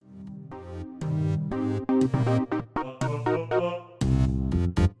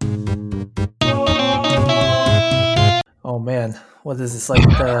Oh man, what is this, like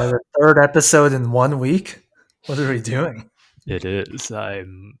the third episode in 1 week? What are we doing? It is.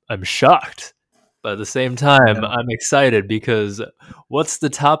 I'm shocked, but at the same I time, know. I'm excited because what's the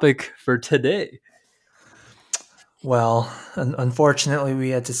topic for today? Well, unfortunately, we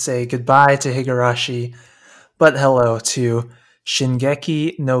had to say goodbye to Higurashi, but hello to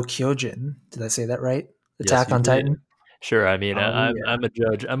Shingeki no Kyojin. Did I say that right? Yes, Attack you on did. Titan. Sure. I mean, Oh yeah. I'm a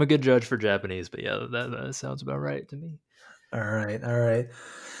judge. I'm a good judge for Japanese, but yeah, that sounds about right to me. All right, all right.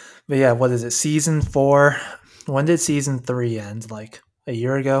 But yeah, what is it? Season 4. When did season 3 end? Like a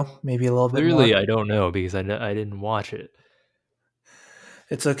year ago, maybe a little bit Clearly, more. I don't know because I didn't watch it.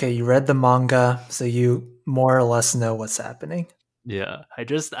 It's okay. You read the manga, so you more or less know what's happening. Yeah,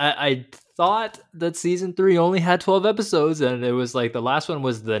 I thought that season 3 only had 12 episodes, and it was like the last one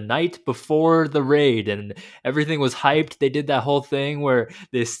was the night before the raid, and everything was hyped. They did that whole thing where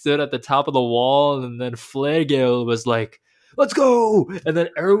they stood at the top of the wall, and then Flegel was like, "Let's go!" And then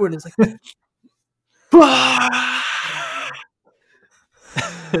everyone is like, "Bah!"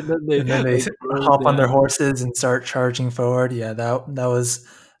 And then they And then they like rode hop on their down. horses and start charging forward. Yeah, that was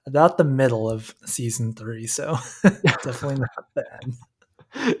about the middle of season 3, so definitely not the end.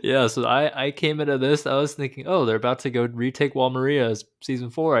 Yeah, so I came into this. I was thinking, oh, they're about to go retake Wall Maria as season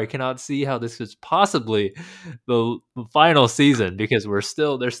 4. I cannot see how this is possibly the final season because there's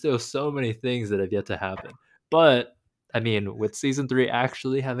still so many things that have yet to happen. But I mean, with season 3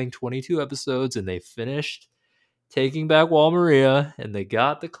 actually having 22 episodes and they finished taking back Wall Maria and they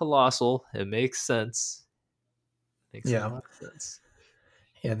got the Colossal, it makes sense. Makes a Yeah, lot of sense.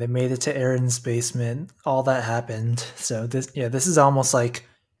 yeah, they made it to Aaron's basement. All that happened. So this is almost like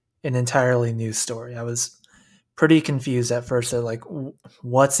an entirely new story. I was pretty confused at first. They're like,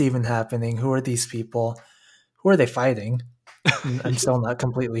 what's even happening? Who are these people? Who are they fighting? I'm still not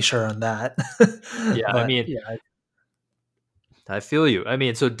completely sure on that. Yeah, I But mean, yeah, I feel you. I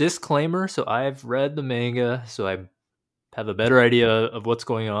mean, so disclaimer, so I've read the manga, so I have a better idea of what's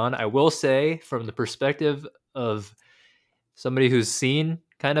going on. I will say, from the perspective of somebody who's seen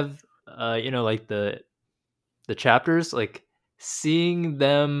kind of, like the chapters, like seeing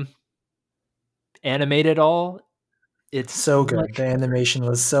them animate it all, it's so good. much The better. animation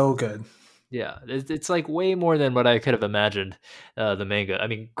was so good. Yeah, it's like way more than what I could have imagined. The manga. I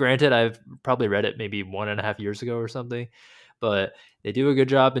mean, granted, I've probably read it maybe 1.5 years ago or something, but they do a good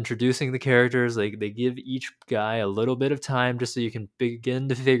job introducing the characters. Like they give each guy a little bit of time just so you can begin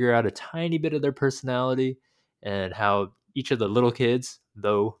to figure out a tiny bit of their personality and how each of the little kids,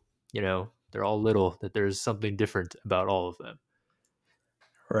 though they're all little, that there's something different about all of them.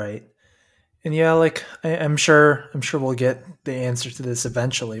 Right. And yeah, like I'm sure we'll get the answer to this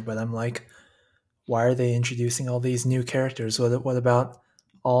eventually, but I'm like, why are they introducing all these new characters? What about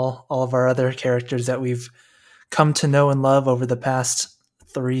all of our other characters that we've come to know and love over the past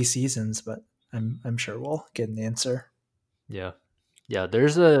 3 seasons? But I'm sure we'll get an answer. Yeah. Yeah,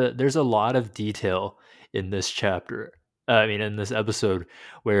 there's a lot of detail in this chapter. I mean, in this episode,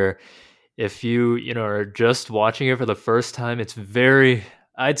 where if you are just watching it for the first time,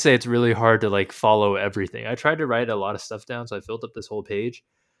 I'd say it's really hard to like follow everything. I tried to write a lot of stuff down, so I filled up this whole page.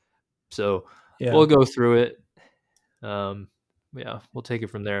 So Yeah. we'll go through it. Um, yeah, we'll take it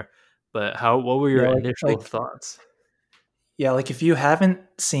from there. But what were your Yeah, initial thoughts? like if you haven't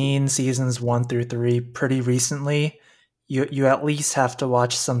seen seasons 1 through 3 pretty recently, you at least have to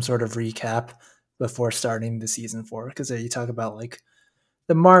watch some sort of recap before starting the season 4, because you talk about like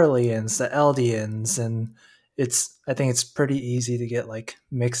the Marleyans, the Eldians, and I think it's pretty easy to get like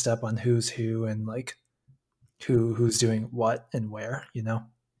mixed up on who's who and like who's doing what and where, you know?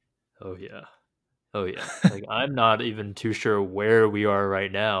 Oh yeah. Oh yeah. Like I'm not even too sure where we are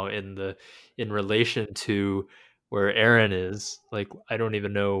right now in relation to where Aaron is. Like I don't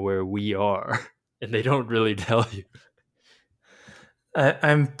even know where we are. And they don't really tell you.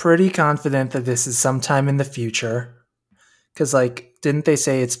 I'm pretty confident that this is sometime in the future. Because, like, didn't they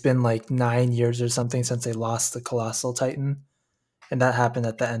say it's been like 9 years or something since they lost the Colossal Titan? And that happened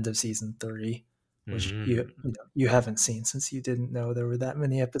at the end of season 3, which Mm, you haven't seen since you didn't know there were that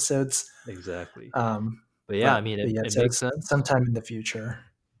many episodes. exactly. Um, But yeah, I but, mean but yeah, it so makes it's sense. sometime in the future,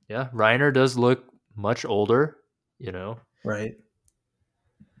 Yeah. Reiner does look much older, you know. right?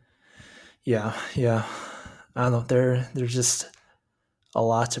 Yeah, yeah. I don't know. There's just a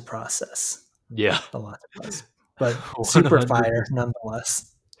lot to process, Yeah. a lot to process. But super fire 100%.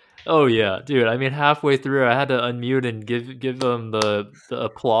 nonetheless. Oh yeah, dude. I mean, halfway through, I had to unmute and give them the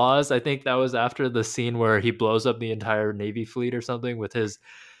applause. I think that was after the scene where he blows up the entire Navy fleet or something with his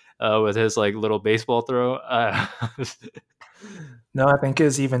with his like little baseball throw. No, I think it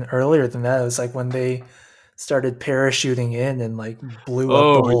was even earlier than that. It was like when they started parachuting in and like blew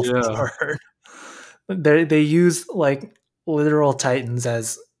up the Oh whole yeah, fort. They use like literal titans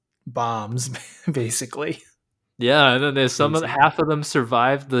as bombs, basically. yeah, and then there's Crazy. half of them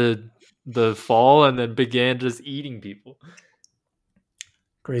survived the fall and then began just eating people.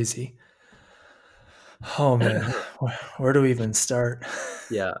 Crazy. Oh man, where do we even start?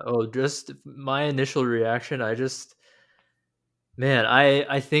 Yeah. Oh, just my initial reaction. Man,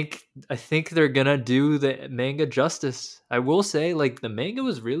 I think they're gonna do the manga justice. I will say, like the manga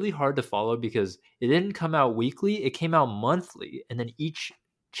was really hard to follow because it didn't come out weekly; it came out monthly, and then each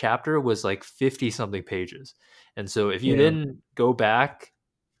chapter was like 50 something pages. And so, if you Yeah. didn't go back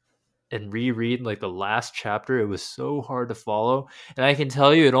and reread like the last chapter, it was so hard to follow. And I can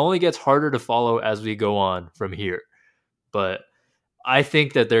tell you, it only gets harder to follow as we go on from here. But I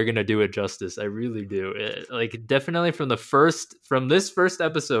think that they're gonna do it justice. I really do. Like definitely from this first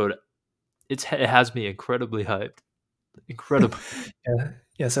episode, it has me incredibly hyped. Incredibly. Yeah.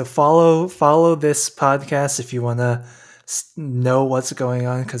 Yeah. So follow this podcast if you want to know what's going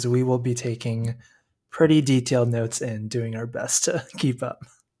on, because we will be taking pretty detailed notes and doing our best to keep up.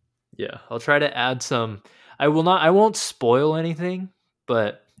 Yeah, I'll try to add some. I will not. I won't spoil anything,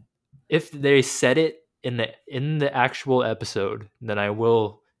 but if they said it in the actual episode, then I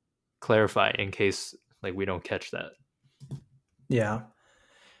will clarify in case like we don't catch that. Yeah.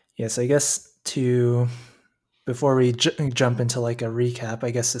 Yes. I guess to before we jump into like a recap, I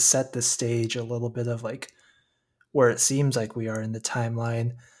guess to set the stage a little bit of like where it seems like we are in the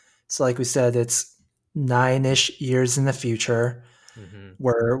timeline. So, like we said, it's 9-ish years in the future. Mm-hmm.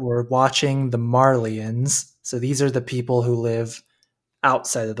 We're watching the Marleyans. So these are the people who live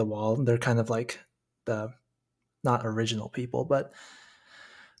outside of the wall. They're kind of like the not original people, but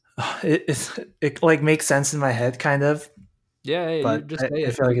it like makes sense in my head, kind of. Yeah, hey, you But just say I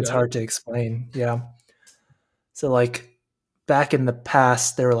it. feel like You it's got it. hard to explain. Yeah. So like back in the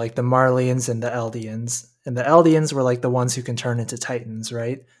past, there were like the Marleyans and the Eldians, and the Eldians were like the ones who can turn into Titans,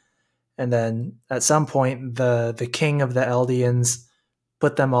 right? And then at some point, the king of the Eldians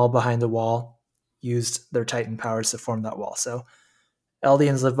put them all behind the wall, used their Titan powers to form that wall. So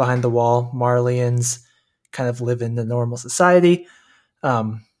Eldians live behind the wall. Marleyans kind of live in the normal society.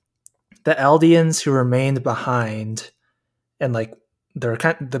 Um, the Eldians who remained behind, and like they're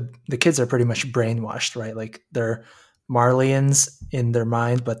kind of, the kids are pretty much brainwashed, right? Like they're Marleyans in their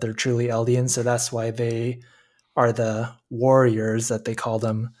mind, but they're truly Eldians. So that's why they are the warriors that they call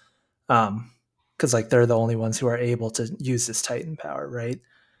them, because like they're the only ones who are able to use this Titan power, right?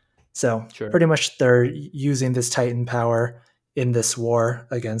 So Sure. pretty much they're using this Titan power in this war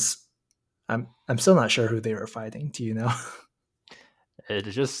against. I'm still not sure who they were fighting. Do you know? It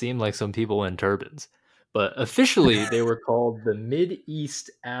just seemed like some people in turbans. But officially, they were called the Mid East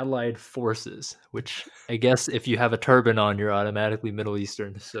Allied Forces, which I guess if you have a turban on, you're automatically Middle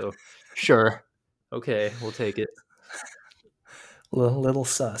Eastern. So, sure. Okay, we'll take it. Little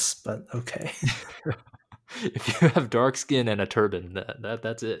sus, but okay. If you have dark skin and a turban,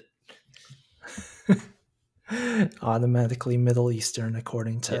 that's it. Automatically Middle Eastern,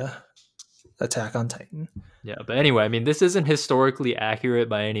 according Yeah. to Attack on Titan. Yeah, but anyway, I mean, this isn't historically accurate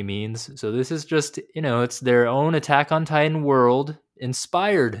by any means. So this is just, it's their own Attack on Titan world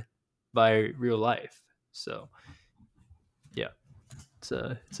inspired by real life. So, yeah, it's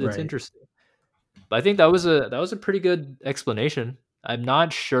Right. interesting. But I think that was a pretty good explanation. I'm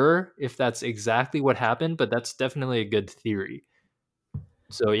not sure if that's exactly what happened, but that's definitely a good theory.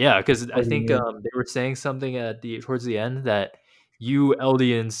 So yeah, because I What do you think mean? they were saying something towards the end that you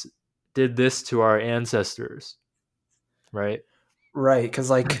Eldians did this to our ancestors, right? Right, because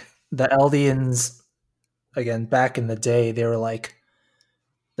like the Eldians, again, back in the day, they were like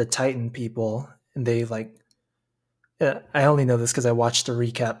the Titan people, and they like. I only know this because I watched a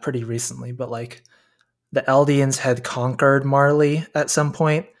recap pretty recently, but like the Eldians had conquered Marley at some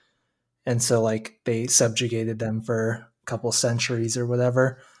point, and so like they subjugated them for a couple centuries or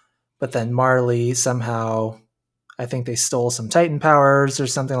whatever. But then Marley somehow, I think they stole some Titan powers or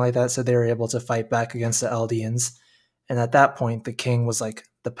something like that, so they were able to fight back against the Eldians. And at that point, the king was like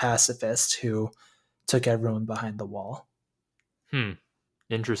the pacifist who took everyone behind the wall. Hmm.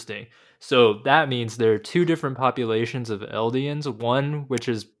 Interesting. So that means there are two different populations of Eldians. One which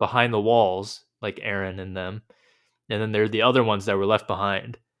is behind the walls, like Aaron and them, and then there are the other ones that were left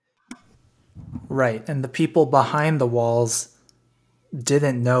behind. Right. And the people behind the walls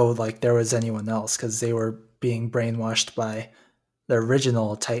didn't know like there was anyone else because they were being brainwashed by the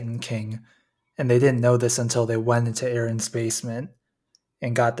original Titan King. And they didn't know this until they went into Aaron's basement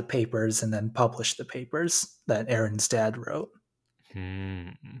and got the papers and then published the papers that Aaron's dad wrote. Hmm.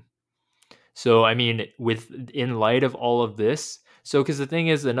 So, I mean, in light of all of this, so because the thing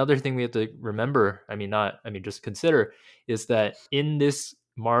is, another thing we have to remember, just consider, is that in this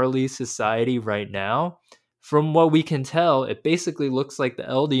Marley society right now, from what we can tell, it basically looks like the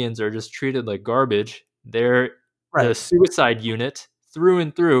Eldians are just treated like garbage. They're the Right. suicide unit through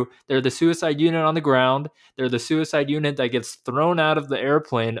and through. They're the suicide unit on the ground. They're the suicide unit that gets thrown out of the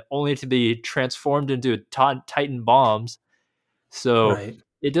airplane only to be transformed into Titan bombs. So Right.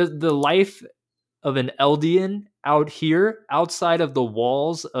 it does the life of an Eldian out here, outside of the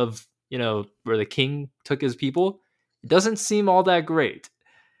walls of, where the king took his people, it doesn't seem all that great.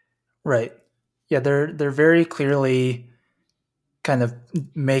 Right. Yeah, they're very clearly kind of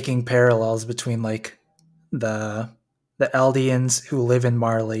making parallels between like the Eldians who live in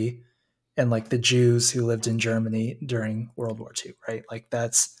Marley and like the Jews who lived in Germany during World War II, right? Like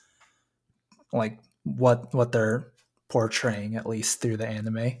that's like what they're portraying, at least through the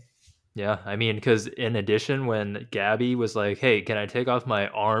anime. Yeah, I mean, because in addition, when Gabby was like, "Hey, can I take off my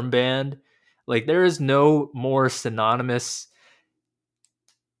armband?" Like, there is no more synonymous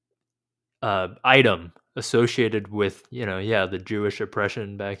item associated with, the Jewish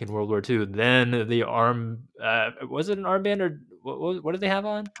oppression back in World War II than the arm. Was it an armband, or what did they have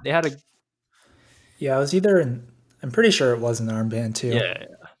on? They had a Yeah, it was either I'm pretty sure it was an armband too, yeah,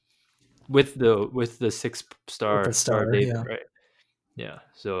 with the six with the star star. David, Yeah. right? Yeah.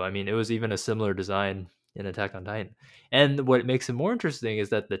 So I mean, it was even a similar design in Attack on Titan. And what makes it more interesting is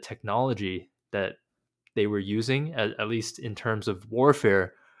that the technology that they were using, at least in terms of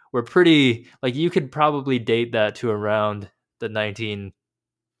warfare, were pretty, like, you could probably date that to around the 1920s,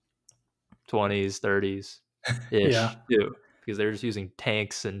 30s Yeah. ish too, because they were just using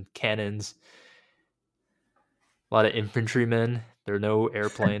tanks and cannons, a lot of infantrymen. There are no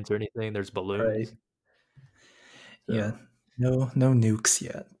airplanes or anything. There's Right. balloons. Yeah. So No nukes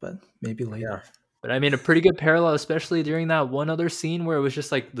yet, but maybe yeah. later. But I mean, a pretty good parallel, especially during that one other scene where it was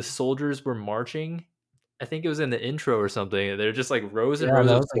just like the soldiers were marching. I think it was in the intro or something. They're just like rows and Yeah, rows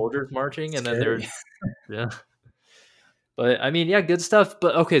that of was like soldiers marching, and then scary. yeah. But I mean, yeah, good stuff.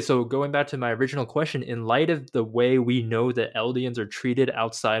 But okay, so going back to my original question, in light of the way we know that Eldians are treated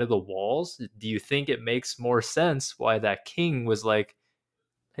outside of the walls, do you think it makes more sense why that king was like,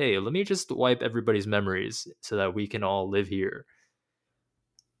 "Hey, let me just wipe everybody's memories so that we can all live here"?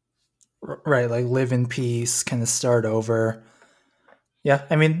 Right, like live in peace, kind of start over. Yeah,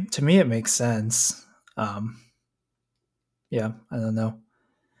 I mean, to me it makes sense. Um yeah, I don't know.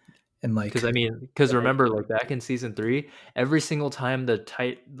 And Because like I mean, because remember, like back in season 3, every single time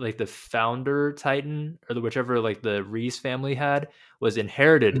the founder Titan, or whichever, like the Reese family had, was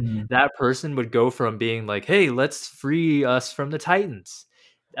inherited, Mhm. that person would go from being like, "Hey, let's free us from the Titans."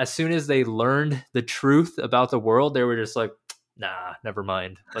 As soon as they learned the truth about the world, they were just like, "Nah, never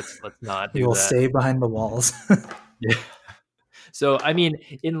mind. Let's not We do will that." stay behind the walls. Yeah. So I mean,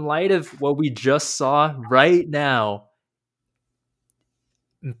 in light of what we just saw right now,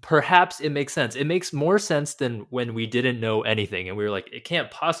 perhaps it makes sense. It makes more sense than when we didn't know anything and we were like, it can't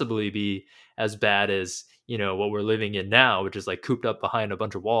possibly be as bad as, what we're living in now, which is like cooped up behind a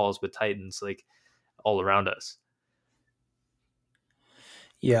bunch of walls with Titans like all around us.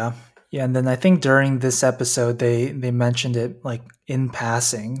 Yeah. Yeah, and then I think during this episode they mentioned it like in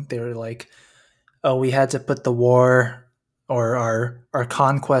passing. They were like, "Oh, we had to put the war or our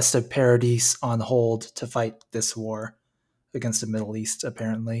conquest of Paradise on hold to fight this war against the Middle East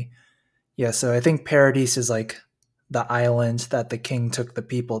apparently." Yeah, so I think Paradise is like the island that the king took the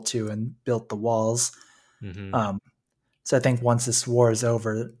people to and built the walls. Hmm. Um, so I think once this war is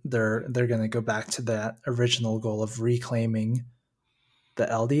over, they're going to go back to that original goal of reclaiming the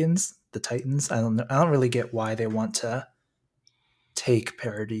Eldians, the Titans. I don't know. I don't really get why they want to take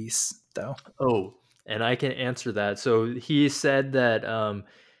Paradise though. Oh, and I can answer that. So he said that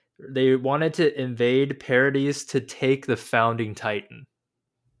they wanted to invade Paradise to take the founding Titan,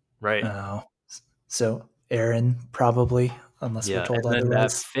 right? Oh, so Aaron probably, unless we're Yeah, told and then that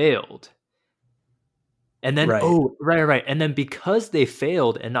otherwise. failed. And then, Right. oh, right, right. And then because they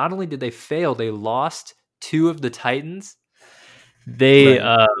failed, and not only did they fail, they lost two of the Titans. They,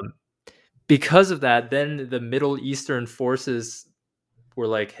 Right. because of that, then the Middle Eastern forces were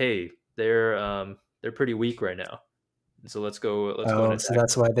like, "Hey, they're pretty weak right now, so let's go and Oh, so attack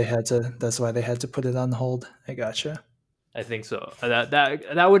that's them." why they had to. That's why they had to put it on hold. I gotcha. I think so.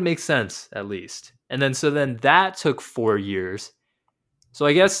 That would make sense at least. And then that took 4 years. So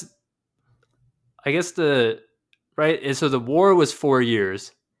I guess the right. And so the war was 4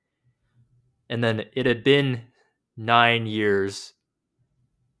 years, and then it had been 9 years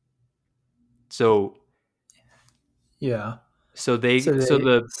So Yeah. so So they so they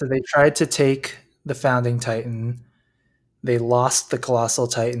the so they tried to take the founding Titan. They lost the Colossal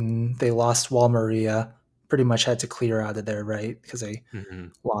Titan. They lost Walmaria. Pretty much had to clear out of there, right? Because they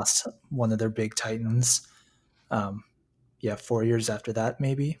Mhm. lost one of their big Titans. Um, yeah, 4 years after that,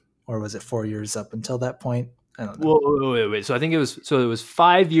 maybe, or was it 4 years up until that point? I don't know. Wait. So I think it was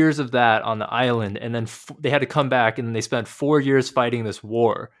 5 years of that on the island, and then they had to come back, and they spent 4 years fighting this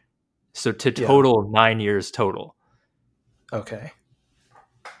war. So to Yeah. total 9 years total. Okay.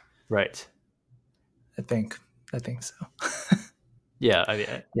 Right. I think. I think so. Yeah. I mean,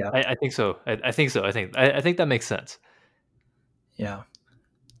 Yeah. I think so. I think so. I think that makes sense. Yeah.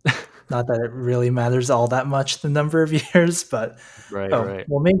 Not that it really matters all that much the number of years, but Right. oh Right.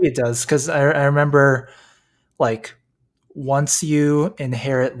 well, maybe it does because I remember like once you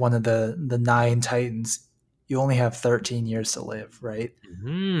inherit one of the nine titans, you only have 13 years to live, right?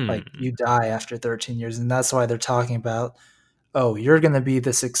 Like Hmm. you die after 13 years, and that's why they're talking about, oh, you're going to be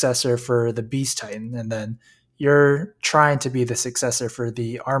the successor for the beast titan, and then you're trying to be the successor for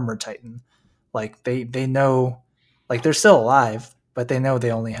the armor titan. Like they know, like they're still alive, but they know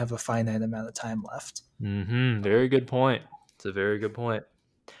they only have a finite amount of time left. Very good point. It's a very good point.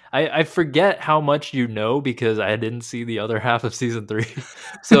 I forget how much you know because I didn't see the other half of season 3.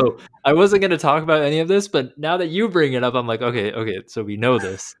 So I wasn't going to talk about any of this, but now that you bring it up, I'm like, okay, so we know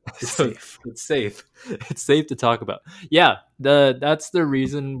this. It's So safe. it's safe. It's safe to talk about. Yeah, that's the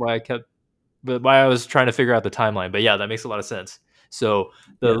reason why I was trying to figure out the timeline. But yeah, that makes a lot of sense. So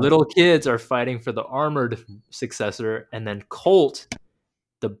the Yeah, little kids are fighting for the armored successor, and then Colt,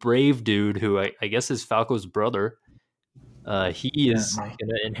 the brave dude who I guess is Falco's brother, he is apparently. going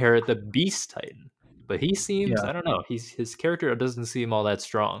to inherit the Beast Titan. But he seems, Yeah, I don't know, his character doesn't seem all that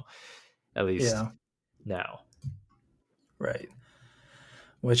strong, at least yeah, now. right.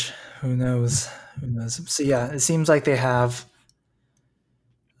 Which who knows? Who knows? So yeah, it seems like they have.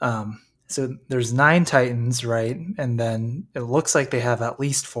 So there's nine titans, right? And then it looks like they have at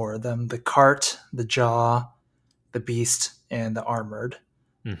least four of them: the cart, the jaw, the beast, and the armored.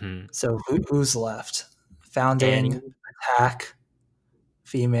 Hmm. So who's left? Founding, Annie, attack,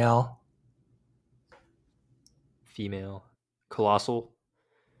 female, female, colossal.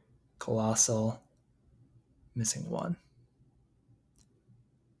 colossal, missing one.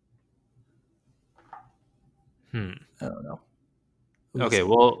 Hmm. I don't know. Who is Okay, it?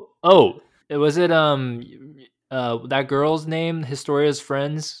 well, was it that girl's name, Historia's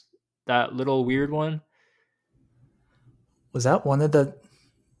friends, that little weird one? Was that one of the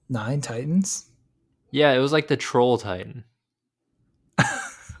nine titans? Yeah, it was like the troll titan.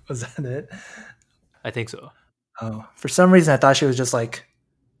 Was that it? I think so. Oh, for some reason I thought she was just like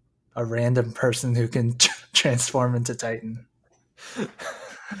a random person who can transform into Titan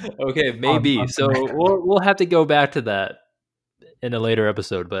Okay, on maybe. So command. we'll have to go back to that in a later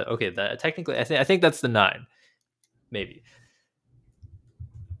episode. But okay, that technically, I think that's the 9, maybe.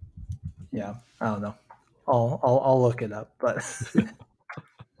 Yeah, I don't know. I'll look it up, but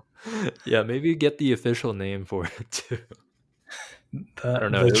Yeah, maybe get the official name for it too. I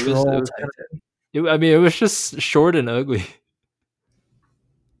don't know. the It troll was kind Titan. of. I mean, it was just short and ugly.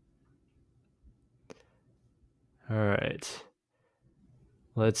 All right.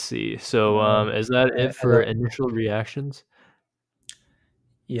 Let's see. So, is that it I for don't. initial reactions?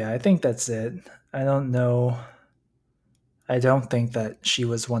 Yeah, I think that's it. I don't know. I don't think that she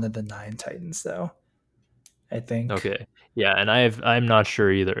was one of the nine Titans, though. I think. Okay. Yeah, and I'm not sure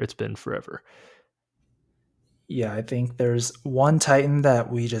either. It's been forever. Yeah, I think there's one Titan that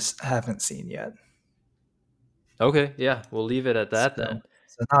we just haven't seen yet. Okay. Yeah, we'll leave it at that then.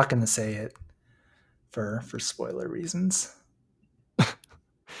 So not going to say it for spoiler reasons.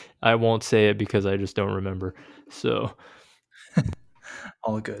 I won't say it because I just don't remember. So,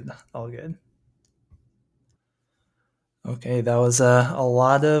 All good. All good. Okay, that was a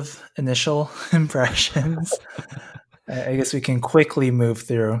lot of initial impressions. I guess we can quickly move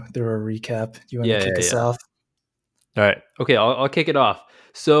through a recap. Do you want to yeah, kick yeah, us yeah. off? All right. Okay, I'll kick it off.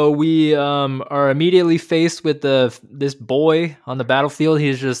 So we are immediately faced with this boy on the battlefield.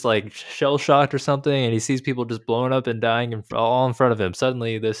 He's just like shell shocked or something, and he sees people just blowing up and dying all in front of him.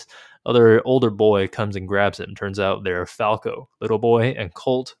 Suddenly, this other older boy comes and grabs him. Turns out they're Falco, little boy, and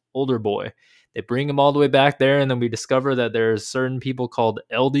Colt, older boy. They bring him all the way back there, and then we discover that there's certain people called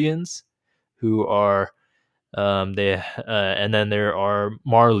Eldians who are and then there are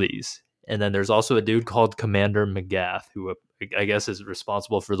Marleys, and then there's also a dude called Commander McGath, who I guess is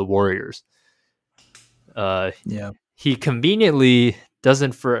responsible for the Warriors. Yeah. He conveniently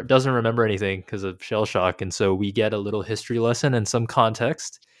doesn't remember anything because of shell shock, and so we get a little history lesson and some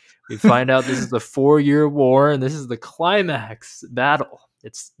context. We find out this is the 4-year war, and this is the climax battle.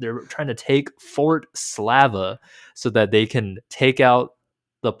 They're trying to take Fort Slava so that they can take out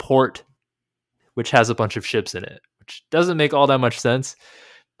the port, which has a bunch of ships in it, which doesn't make all that much sense.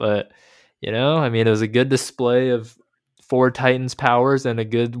 But, I mean, it was a good display of 4 Titans' powers and a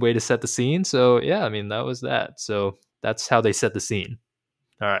good way to set the scene. So, yeah, I mean, that was that. So that's how they set the scene.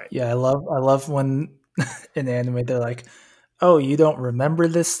 All right. Yeah, I love when in anime they're like, "Oh, you don't remember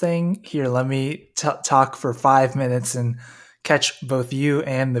this thing? Here, let me talk for 5 minutes and catch both you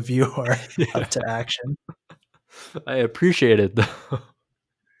and the viewer up to action." I appreciate it, though.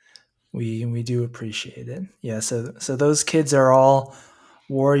 We do appreciate it. Yeah, so those kids are all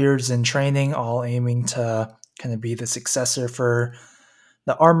warriors in training, all aiming to kind of be the successor for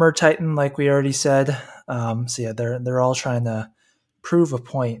the armor titan, like we already said. So yeah, they're all trying to prove a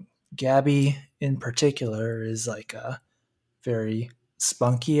point. Gabby in particular is like a very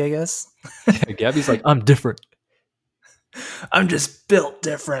spunky, I guess. Yeah, Gabby's like, I'm different. I'm just built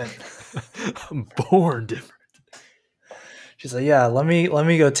different. I'm born different. She's like, yeah, let me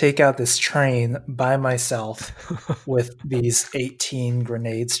go take out this train by myself with these 18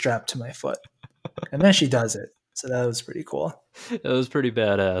 grenades strapped to my foot. And then she does it. So that was pretty cool. It was pretty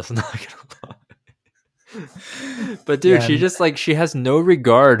badass, not gonna lie. But dude, Yeah, she has no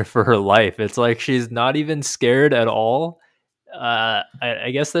regard for her life. It's like she's not even scared at all.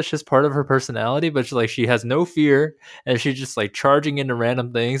 I guess that's just part of her personality, but she has no fear, and she's just like charging into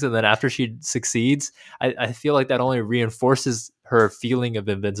random things. And then after she succeeds, I feel like that only reinforces her feeling of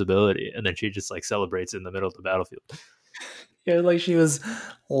invincibility. And then she just like celebrates in the middle of the battlefield. Yeah, like she was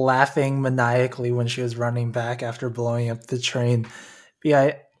laughing maniacally when she was running back after blowing up the train.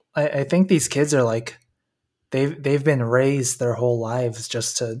 Yeah, I think these kids are like they've been raised their whole lives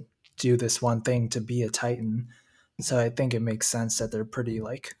just to do this one thing, to be a Titan. So I think it makes sense that they're pretty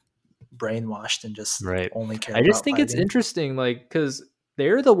like brainwashed and just Right. only care I just about think it's fighting. interesting, like, because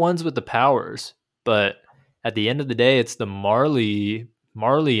they're the ones with the powers, but at the end of the day, it's the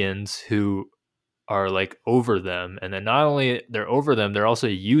Marleyans who are like over them, and then not only they're over them, they're also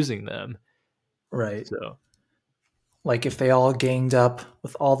using them. Right. So Like if they all ganged up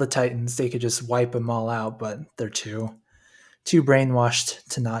with all the Titans, they could just wipe them all out, but they're too brainwashed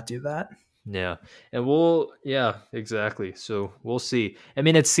to not do that. yeah, and yeah, exactly. So we'll see. I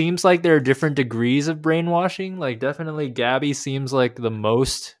mean, it seems like there are different degrees of brainwashing. Like, definitely, Gabby seems like the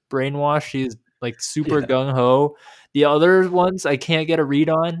most brainwashed. She's like super Yeah. gung ho. The other ones I can't get a read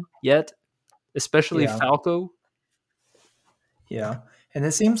on yet, especially Yeah. Falco. Yeah. And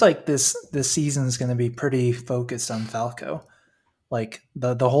it seems like this season is going to be pretty focused on Falco. Like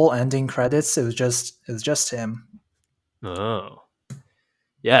the whole ending credits, it was just him. Oh,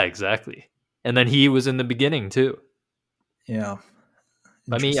 yeah, exactly. And then he was in the beginning too. Yeah.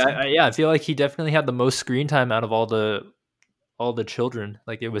 I mean, Interesting. yeah, I feel like he definitely had the most screen time out of all the children.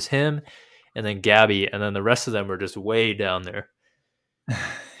 Like, it was him, and then Gabby, and then the rest of them were just way down there.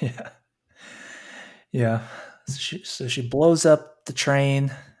 Yeah. Yeah. So she blows up the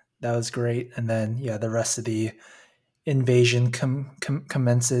train. That was great. And then yeah, the rest of the invasion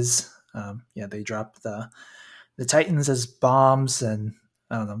commences. Yeah, they drop the Titans as bombs, and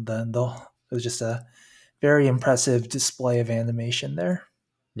I don't know. It was just a very impressive display of animation there.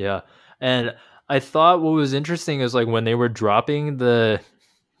 Yeah, and I thought what was interesting is like when they were dropping the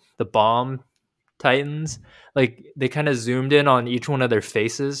bomb titans, like they kind of zoomed in on each one of their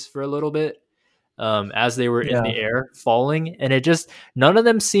faces for a little bit, as they were in Yeah. the air falling, and it just none of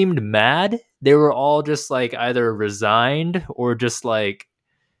them seemed mad. They were all just like either resigned or just like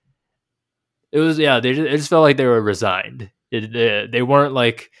it was. Yeah, it just felt like they were resigned. They weren't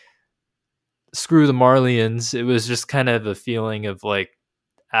like screw the Marlians. It was just kind of a feeling of like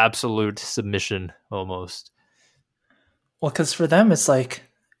absolute submission almost. Well, because for them, it's like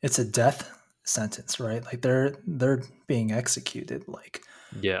it's a death sentence, right? Like they're being executed. Like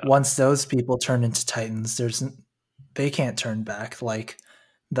Yeah, once those people turn into Titans, they can't turn back like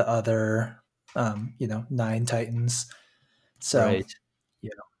the other, 9 Titans. So right. you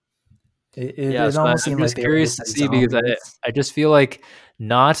know, it, Yeah, it so almost I'm seemed like just they were curious just to like see because zombies. I just feel like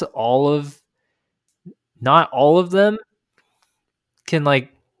not all of not all of them can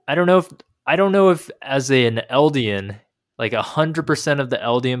like I don't know if as an Eldian like 100% of the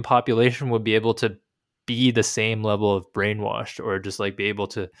Eldian population would be able to be the same level of brainwashed or just like be able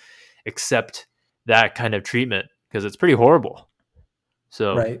to accept that kind of treatment because it's pretty horrible.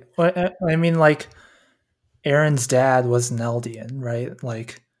 So Right. Well, I mean, like Aaron's dad was an Eldian, right?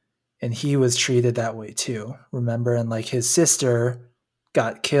 Like, and he was treated that way too. Remember, and like his sister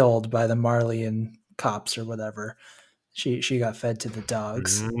got killed by the Marleyan cops or whatever. she got fed to the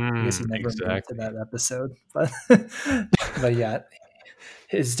dogs. I guess he never made it to Exactly. that episode, but but yeah,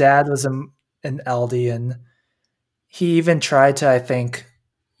 his dad was an Eldian. He even tried to, I think,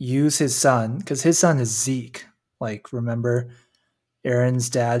 use his son because his son is Zeke. Like, remember, Aaron's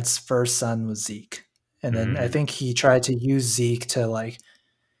dad's first son was Zeke, and then I Mm. think he tried to use Zeke to like,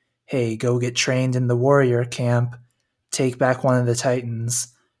 hey, go get trained in the warrior camp, take back one of the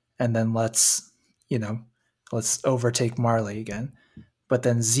Titans, and then let's overtake Marley again. But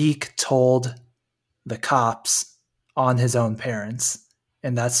then Zeke told the cops on his own parents,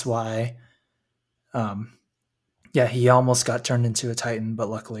 and that's why, um, yeah, he almost got turned into a Titan, but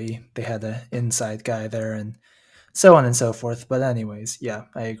luckily they had an inside guy there, and so on and so forth. But anyways, yeah,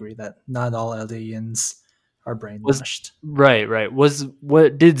 I agree that not all Eldians are Was brainwashed. right. Was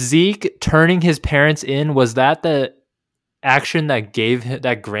what did Zeke turning his parents in? Was that the action that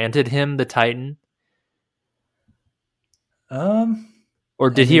granted him the Titan, Um,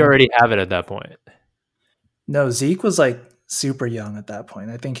 or I did he mean, already have it at that point? no, Zeke was like super young at that point.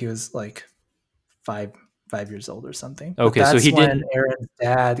 I think he was like five 5 years old or something. But Okay, so that's he when didn't. Aaron's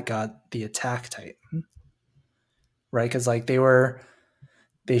dad got the attack Titan, right? Because like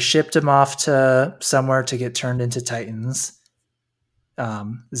they shipped him off to somewhere to get turned into Titans.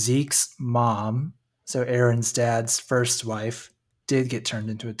 Zeke's mom, so Aaron's dad's first wife, did get turned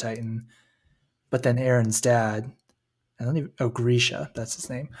into a Titan, but then Aaron's dad, I don't even, Grisha, that's his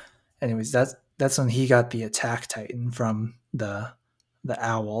name. Anyways, that's when he got the attack Titan from the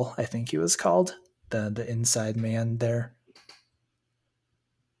owl, I think he was called, the inside man there.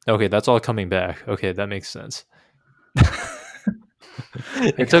 Okay, that's all coming back. Okay, that makes sense.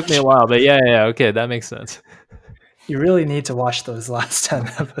 I It took me got a you. while, but yeah, okay, that makes sense. You really need to watch those last 10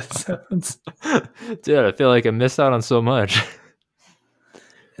 episodes. Dude, I feel like I missed out on so much.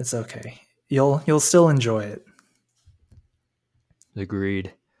 It's okay. You'll still enjoy it.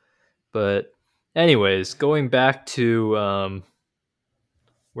 Agreed. But anyways, going back to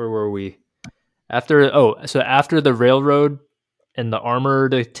where were we? After the railroad and the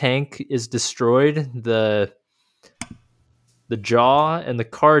armored tank is destroyed, the jaw and the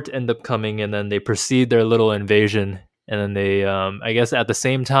cart end up coming, and then they proceed their little invasion, and then they I guess at the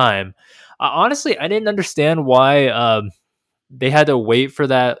same time, honestly I didn't understand why they had to wait for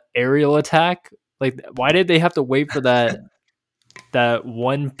that aerial attack. Like, why did they have to wait for that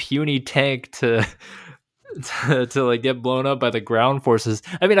one puny tank to to like get blown up by the ground forces?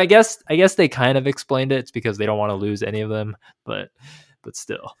 I mean, I guess they kind of explained it. It's because they don't want to lose any of them, but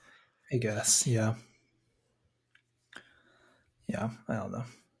still. I guess. Yeah. Yeah. I don't know.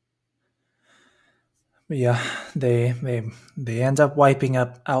 But yeah, they end up wiping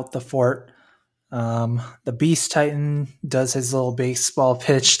up out the fort. The Beast Titan does his little baseball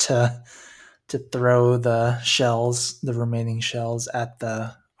pitch to throw the remaining shells at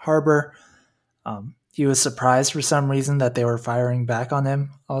the harbor. He was surprised for some reason that they were firing back on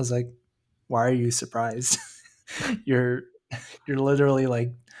him. I was like, "Why are you surprised? you're you're literally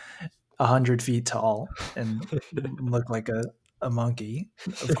like 100 feet tall and look like a monkey.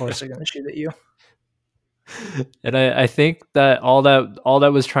 Of course, they're gonna shoot at you." And I think that all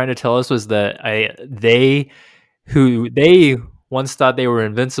that was trying to tell us was that they once thought they were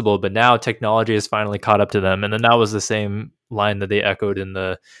invincible, but now technology has finally caught up to them. And then that was the same line that they echoed in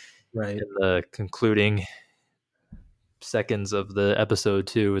the Right. concluding seconds of the episode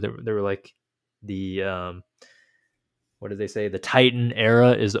too. They were like, the what did they say? The Titan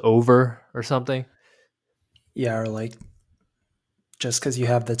era is over or something. Yeah, or like just because you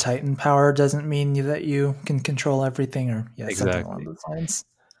have the Titan power doesn't mean that you can control everything, or yeah, something along Exactly. those lines.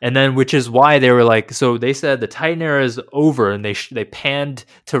 And then, which is why they were like, so they said the Titan era is over, and they panned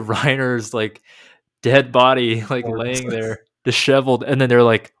to Reiner's like dead body, like Corpse. laying there disheveled, and then they're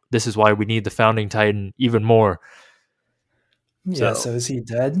like, this is why we need the founding Titan even more. Yeah, So so is he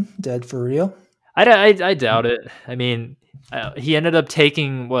dead? Dead for real? I doubt it. I mean, he ended up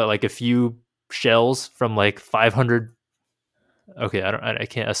taking what, like a few shells from like 500. Okay, I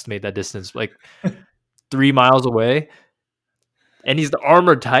can't estimate that distance, like 3 miles away, and he's the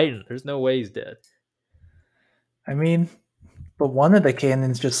armored Titan. There's no way he's dead. I mean, but one of the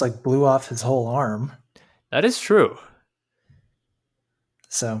cannons just like blew off his whole arm. That is true.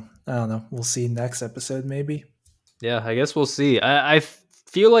 So I don't know. We'll see next episode, maybe. Yeah, I guess we'll see. I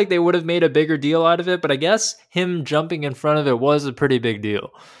feel like they would have made a bigger deal out of it, but I guess him jumping in front of it was a pretty big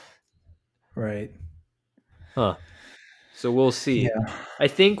deal. Right. Huh. So we'll see. Yeah. I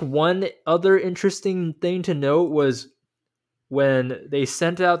think one other interesting thing to note was when they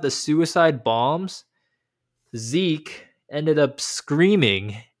sent out the suicide bombs, Zeke ended up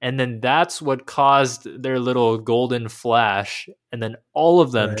screaming, and then that's what caused their little golden flash, and then all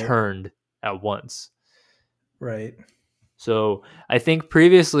of them Right. turned at once. Right. So I think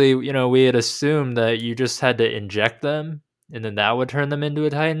previously, we had assumed that you just had to inject them and then that would turn them into a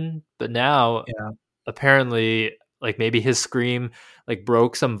Titan. But now Yeah. apparently, like maybe his scream like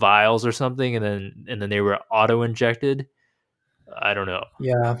broke some vials or something, and then they were auto injected. I don't know.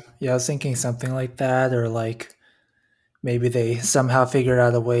 Yeah. Yeah. I was thinking something like that, or like maybe they somehow figured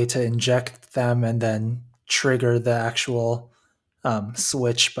out a way to inject them and then trigger the actual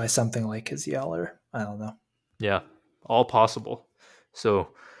switch by something like his yeller. I don't know. Yeah, all possible. So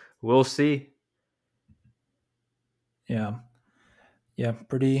we'll see. Yeah. Yeah,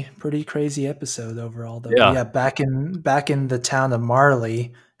 pretty crazy episode overall though. But Yeah. yeah, back in the town of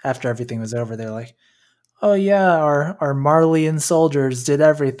Marley, after everything was over, they're like, "Oh yeah, our Marleyan soldiers did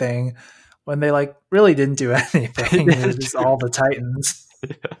everything," when they like really didn't do anything. It was just all the Titans.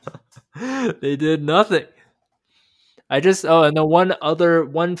 They did nothing. And the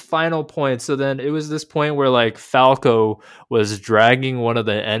one final point. So then it was this point where like Falco was dragging one of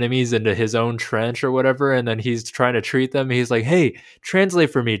the enemies into his own trench or whatever, and then he's trying to treat them. He's like, "Hey,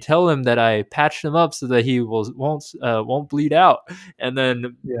 translate for me. Tell him that I patched him up so that he won't bleed out." And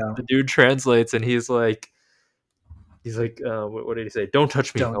then Yeah, the dude translates, and what did he say? "Don't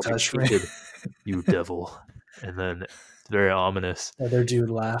touch me. don't I'll be touch me. tainted, you devil." And then it's very ominous. The other dude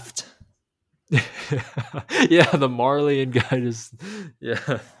laughed. Yeah, the Marleyan guy just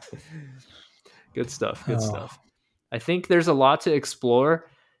yeah. Good stuff. Good Oh, stuff. I think there's a lot to explore.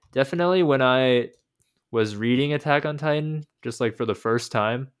 Definitely when I was reading Attack on Titan, just like for the first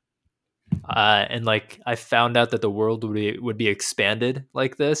time, and like I found out that the world would be expanded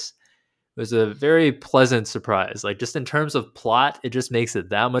like this. It was a very pleasant surprise. Like just in terms of plot, it just makes it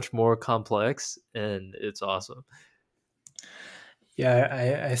that much more complex, and it's awesome.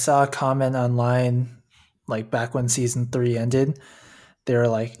 yeah, I saw a comment online like back when season 3 ended. They were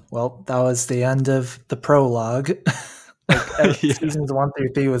like, "Well, that was the end of the prologue." Like Yeah, seasons 1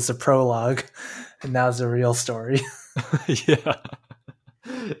 through 3 was the prologue, and now's the real story. yeah,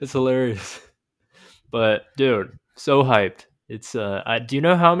 it's hilarious. But dude, so hyped. It's do you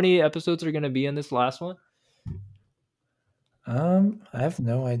know how many episodes are going to be in this last one? I have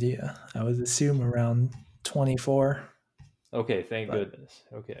no idea. I would assume around 24, Okay, thank but goodness.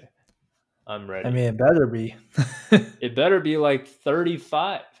 Okay, I'm I ready. mean, it better be. It better be like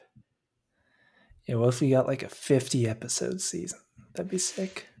 35. Yeah, what if we got like a 50 episode season? That'd be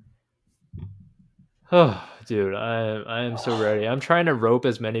sick. Oh, dude, I am so ready. I'm trying to rope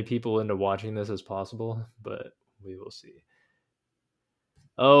as many people into watching this as possible, but we will see.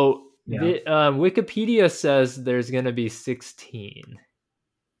 Oh, Yeah. Wikipedia says there's going to be 16.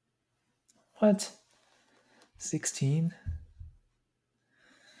 What? 16?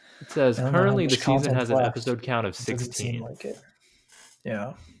 It says I don't know how currently the much season has content's an left. episode count of It doesn't seem 16. like it.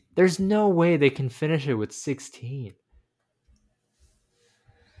 Yeah. There's no way they can finish it with 16.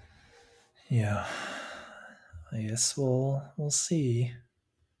 Yeah. I guess we'll see.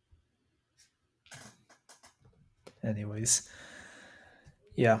 Anyways.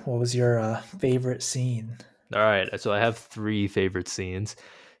 Yeah, what was your favorite scene? All right, so I have 3 favorite scenes.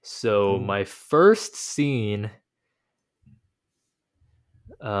 So Ooh. my first scene,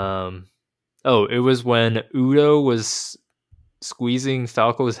 it was when Udo was squeezing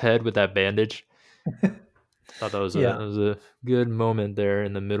Falco's head with that bandage. Thought that was Yeah. a good moment there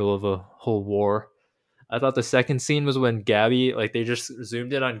in the middle of a whole war. I thought the second scene was when Gabby, like they just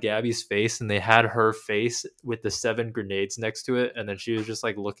zoomed in on Gabby's face and they had her face with the 7 grenades next to it, and then she was just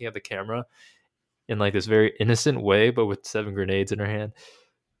like looking at the camera in like this very innocent way, but with 7 grenades in her hand.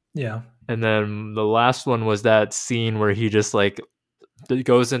 Yeah. And then the last one was that scene where he just like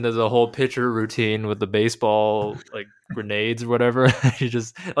goes into the whole pitcher routine with the baseball like grenades or whatever. He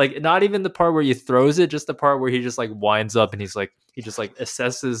just like not even the part where he throws it, just the part where he just like winds up and he just like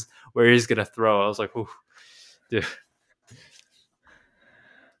assesses where he's gonna throw. I was like, ooh, dude.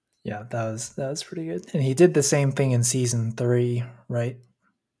 Yeah, that was pretty good. And he did the same thing in season 3, right?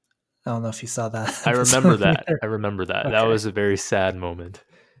 I don't know if you saw that I remember episode that. either. I remember that. That Okay. was a very sad moment.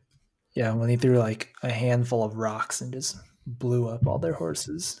 Yeah, when he threw like a handful of rocks and just blew up all their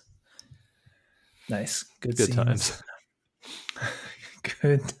horses. Nice. Good Good scenes. times.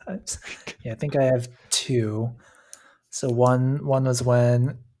 Good times. Yeah, I think I have 2. So one was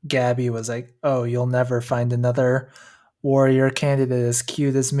when Gabby was like, "Oh, you'll never find another warrior candidate as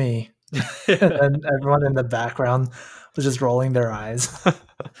cute as me." And then everyone in the background was just rolling their eyes. That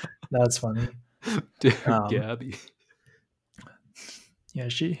was funny. Dude, Gabby. Yeah,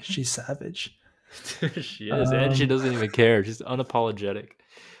 she's savage. She is, and she doesn't even care. She's unapologetic.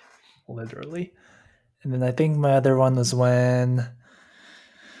 Literally. And then I think my other one was when,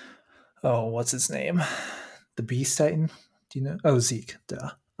 oh, what's his name? The Beast Titan. Do you know? Oh, Zeke.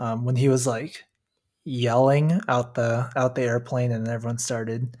 Duh. When he was like yelling out the airplane, and everyone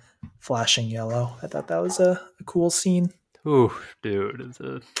started flashing yellow. I thought that was a cool scene. Ooh,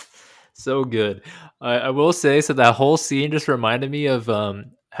 dude, so good. I will say, so that whole scene just reminded me of.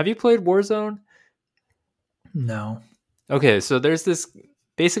 Have you played Warzone? No. Okay, so there's this.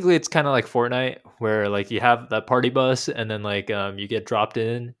 Basically, it's kind of like Fortnite, where like you have that party bus, and then like you get dropped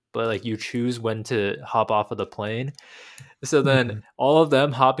in, but like you choose when to hop off of the plane. So then all of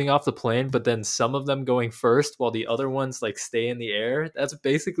them hopping off the plane, but then some of them going first while the other ones like stay in the air. That's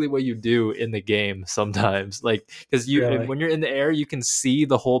basically what you do in the game sometimes. Like, because Really? when you're in the air, you can see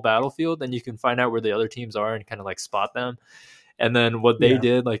the whole battlefield and you can find out where the other teams are and kind of like spot them. And then what they Yeah.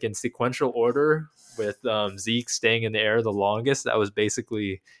 did, like in sequential order, with Zeke staying in the air the longest, that was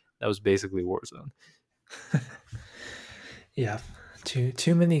basically Warzone. Yeah.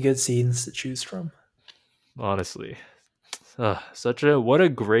 Too many good scenes to choose from. Honestly, what a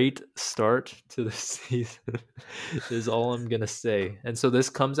great start to the season is all I'm gonna say. And so this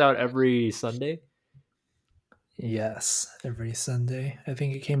comes out every Sunday. Yes, every Sunday. I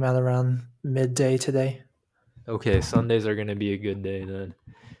think it came out around midday today. Okay, Sundays are gonna be a good day then.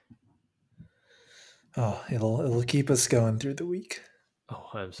 Oh, it'll keep us going through the week. Oh,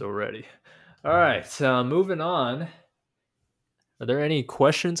 I'm so ready. All right, moving on. Are there any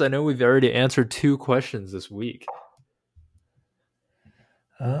questions? I know we've already answered 2 questions this week.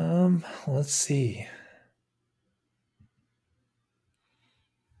 Let's see.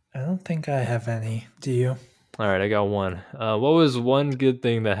 I don't think I have any. Do you? All right, I got one. What was one good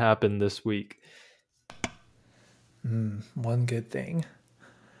thing that happened this week? One good thing.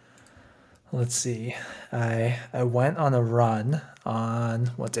 Let's see. I went on a run on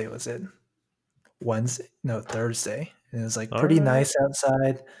what day was it? Wednesday? No, Thursday. And it was like pretty nice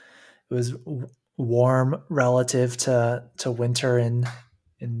outside. It was warm relative to winter in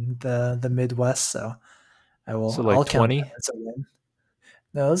the Midwest, so So I'll like count 20? that as a win.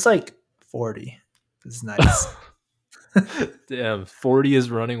 No, it was like 40. It was nice. Damn, 40 is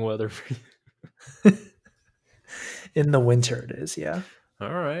running weather for you. In the winter it is, yeah. All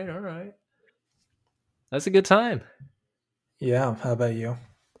right. That's a good time. Yeah, how about you?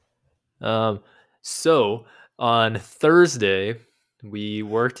 So on Thursday, we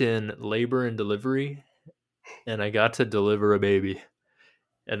worked in labor and delivery, and I got to deliver a baby,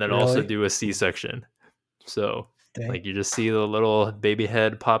 and then also Really? do a C-section. So Dang. like you just see the little baby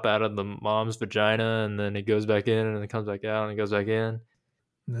head pop out of the mom's vagina, and then it goes back in, and it comes back out, and it goes back in.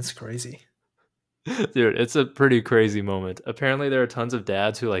 That's crazy. Dude, it's a pretty crazy moment. Apparently there are tons of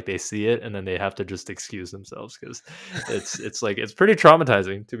dads who like they see it and then they have to just excuse themselves because it's like it's pretty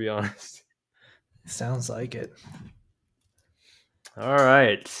traumatizing, to be honest. Sounds like it. All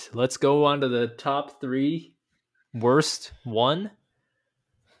right, let's go on to the top 3 worst one.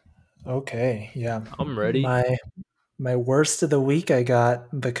 Okay, yeah. I'm ready. My worst of the week, I got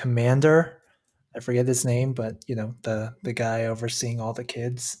the commander. I forget his name, but you know, the guy overseeing all the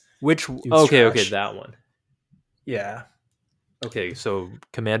kids. Which Dude's okay, trash. that one. Yeah. Okay, so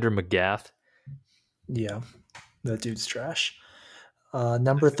Commander McGath. Yeah. That dude's trash.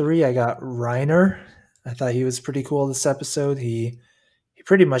 Number 3, I got Reiner. I thought he was pretty cool this episode. He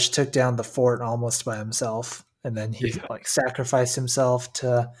pretty much took down the fort almost by himself, and then he like sacrificed himself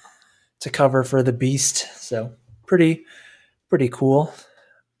to cover for the beast. So pretty cool.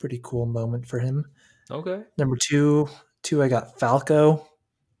 Pretty cool moment for him. Okay. Number two, I got Falco.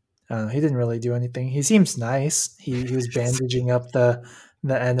 He didn't really do anything. He seems nice. He was bandaging up the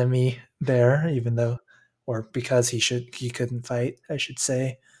enemy there, even though, or because he couldn't fight, I should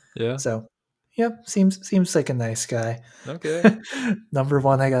say. Yeah. So, yep, seems like a nice guy. Okay. Number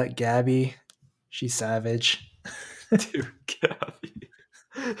 1, I got Gabby. She's savage. Dude, Gabby.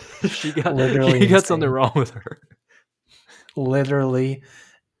 She got Literally something wrong with her. Literally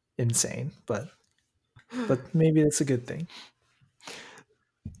insane, but maybe that's a good thing.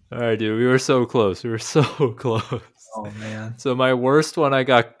 All right, dude. We were so close. Oh man. So my worst one, I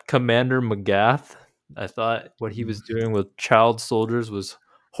got Commander McGath. I thought what he was doing with child soldiers was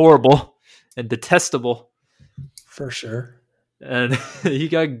horrible and detestable. For sure. And he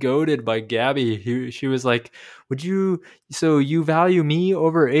got goaded by Gabby. She was like, so you value me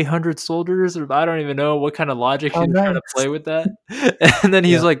over 800 soldiers? Or I don't even know what kind of logic she was trying to play with that. And then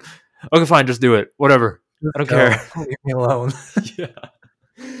he's like, okay, fine, just do it. Whatever. I don't care. Leave me alone. Yeah.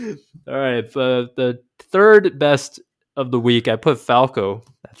 All right. The third best of the week, I put Falco.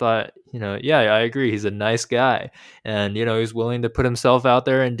 I thought yeah, I agree. He's a nice guy, and he's willing to put himself out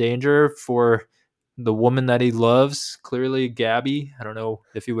there in danger for the woman that he loves. Clearly, Gabby. I don't know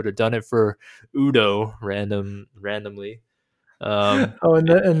if he would have done it for Udo randomly. Oh, and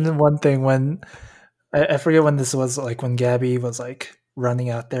then one thing when I forget when this was, like when Gabby was like running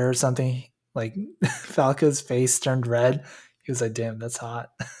out there or something, like Falco's face turned red. He was like, "Damn, that's hot."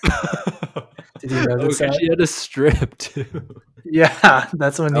 Did you notice Okay, that? she had to strip too. Yeah,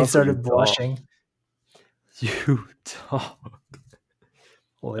 that's when he Also, you started dog. blushing. You dog.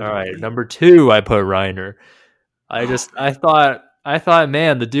 All right, Literally. number 2, I put Reiner. I Oh, thought,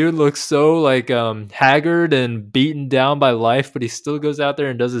 man, the dude looks so like haggard and beaten down by life, but he still goes out there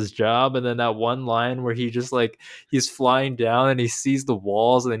and does his job. And then that one line where he just like he's flying down and he sees the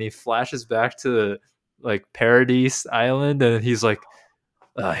walls, and then he flashes back to like Paradise Island, and he's like,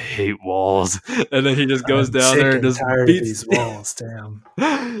 I hate walls. And then he just goes I'm down there sick and and just tired of beats these walls. Damn.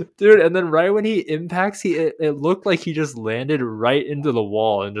 dude. And then right when he impacts, it looked like he just landed right into the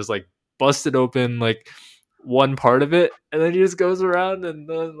wall and just like busted open like one part of it, and then he just goes around and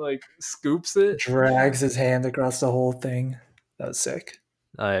then like scoops it. Drags his hand across the whole thing. That was sick.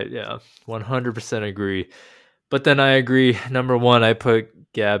 I yeah, 100% agree. But then I agree. Number 1, I put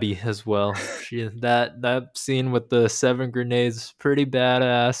Gabby as well. That scene with the 7 grenades, pretty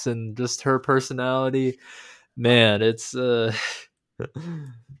badass, and just her personality, man, it's I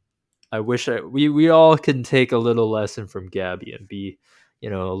wish we all can take a little lesson from Gabby and be, a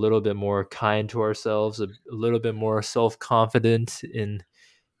little bit more kind to ourselves, a little bit more self-confident in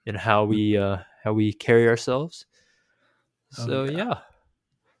how we carry ourselves. Oh So yeah. yeah.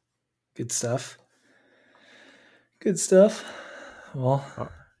 Good stuff. Good stuff. Well,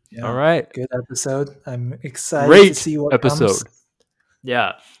 yeah. All right. Good episode. I'm excited to Great see what episode. comes.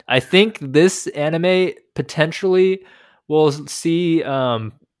 Yeah. I think this anime potentially will see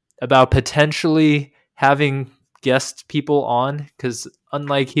about potentially having guest people on, because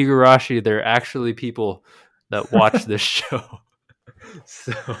unlike Higurashi, they're actually people that watch this show.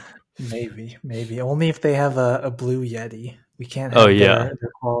 So Maybe. Only if they have a blue Yeti. We can't oh have yeah,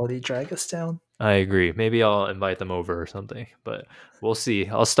 their quality drag us down. I agree. Maybe I'll invite them over or something, but we'll see.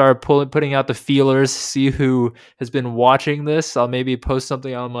 I'll start putting out the feelers, see who has been watching this. I'll maybe post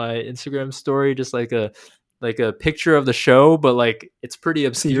something on my Instagram story, just like a picture of the show, but like it's pretty See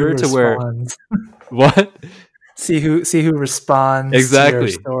who obscure to where responds. what? See who responds to your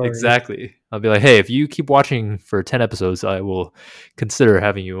Exactly. story. Exactly. I'll be like, "Hey, if you keep watching for 10 episodes, I will consider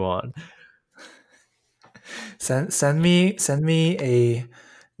having you on." Send me a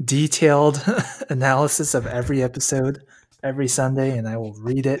detailed analysis of every episode every Sunday, and I will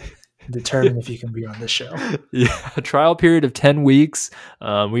read it and determine if you can be on the show. Yeah, a trial period of 10 weeks.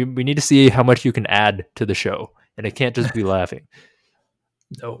 We need to see how much you can add to the show, and it can't just be laughing.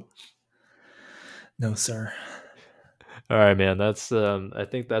 No. No, sir. All right, man. That's I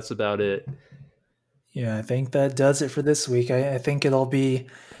think that's about it. Yeah, I think that does it for this week. I think it'll be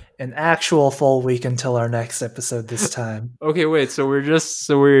an actual full week until our next episode this time. Okay, wait. So we're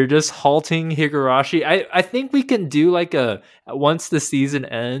just halting Higurashi. I think we can do like a once the season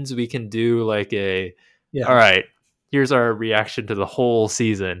ends, we can do like a Yeah. all right. Here's our reaction to the whole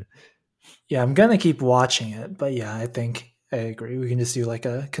season. Yeah, I'm gonna keep watching it, but yeah, I think I agree. We can just do like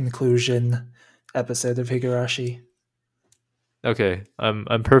a conclusion episode of Higurashi. Okay,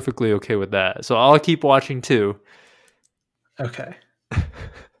 I'm perfectly okay with that. So I'll keep watching too. Okay.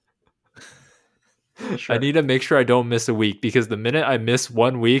 I need to make sure I don't miss a week, because the minute I miss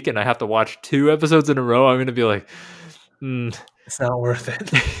 1 week and I have to watch 2 episodes in a row, I'm gonna be like, It's not worth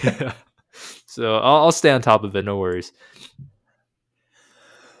it. yeah. So I'll stay on top of it. No worries.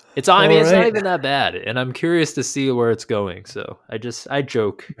 It's not even that bad, and I'm curious to see where it's going. So I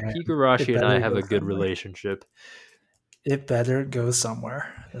joke. Man, Higurashi and I better have go a good somewhere. relationship. It better go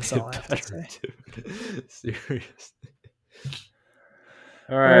somewhere. That's all I have to Better, say. dude. Seriously.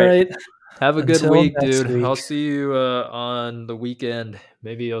 All All right. right. Have a good Until week, next dude. week. I'll see you on the weekend.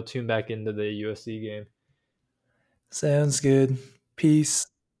 Maybe I'll tune back into the USC game. Sounds good. Peace.